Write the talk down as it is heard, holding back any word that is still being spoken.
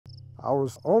I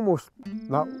was almost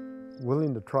not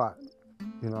willing to try it.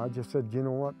 You know, I just said, you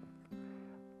know what?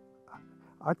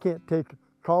 I can't take a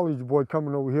college boy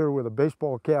coming over here with a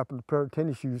baseball cap and a pair of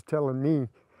tennis shoes telling me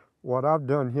what I've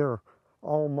done here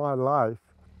all my life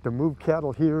to move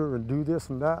cattle here and do this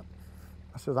and that.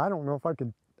 I said, I don't know if I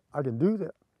can do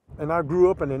that. And I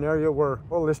grew up in an area where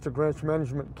holistic ranch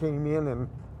management came in, and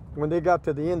when they got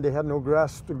to the end, they had no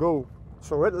grass to go.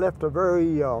 So it left a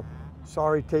very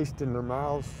sorry taste in their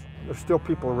mouths. There's still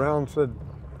people around said,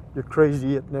 you're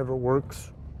crazy, it never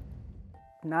works.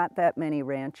 Not that many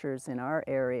ranchers in our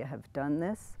area have done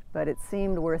this, but it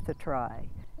seemed worth a try.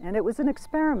 And it was an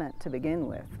experiment to begin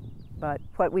with. But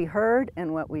what we heard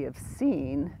and what we have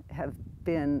seen have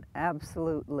been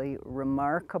absolutely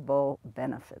remarkable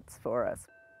benefits for us.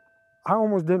 I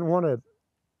almost didn't want to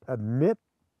admit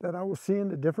that I was seeing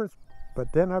the difference,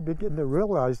 but then I began to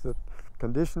realize that the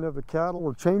condition of the cattle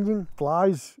were changing.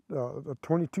 Flies, the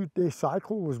 22-day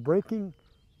cycle was breaking,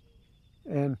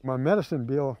 and my medicine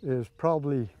bill is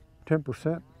probably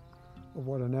 10% of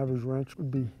what an average ranch would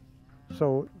be.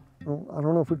 So I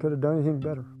don't know if we could have done anything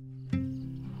better.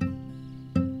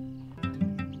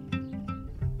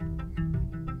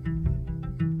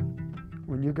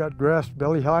 When you got grass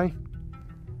belly high,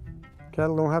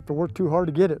 cattle don't have to work too hard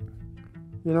to get it,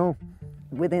 you know.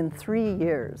 Within 3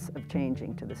 years of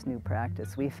changing to this new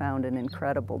practice, we found an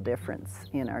incredible difference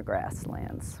in our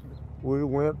grasslands. We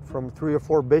went from 3 or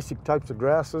 4 basic types of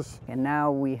grasses. And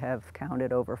now we have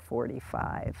counted over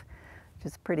 45, which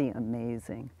is pretty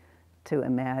amazing to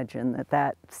imagine that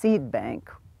that seed bank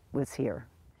was here.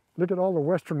 Look at all the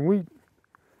western wheat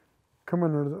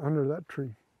coming under that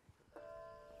tree.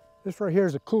 This right here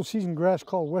is a cool season grass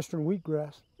called western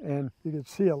wheatgrass, and you can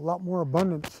see a lot more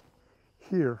abundance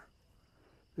here.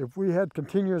 If we had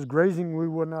continuous grazing, we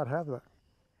would not have that.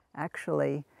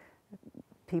 Actually,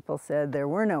 people said there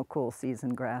were no cool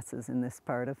season grasses in this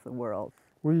part of the world.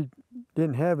 We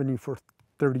didn't have any for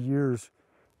 30 years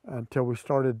until we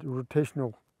started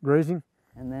rotational grazing.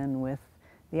 And then with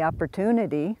the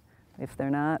opportunity, if they're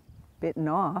not bitten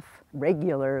off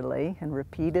regularly and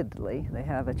repeatedly, they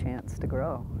have a chance to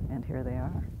grow, and here they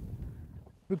are.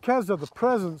 Because of the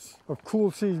presence of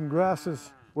cool season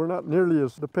grasses, we're not nearly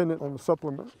as dependent on the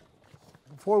supplement.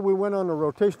 Before we went on the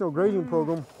rotational grazing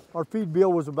program, our feed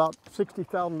bill was about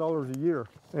 $60,000 a year,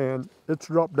 and it's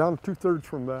dropped down 2/3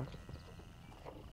 from that.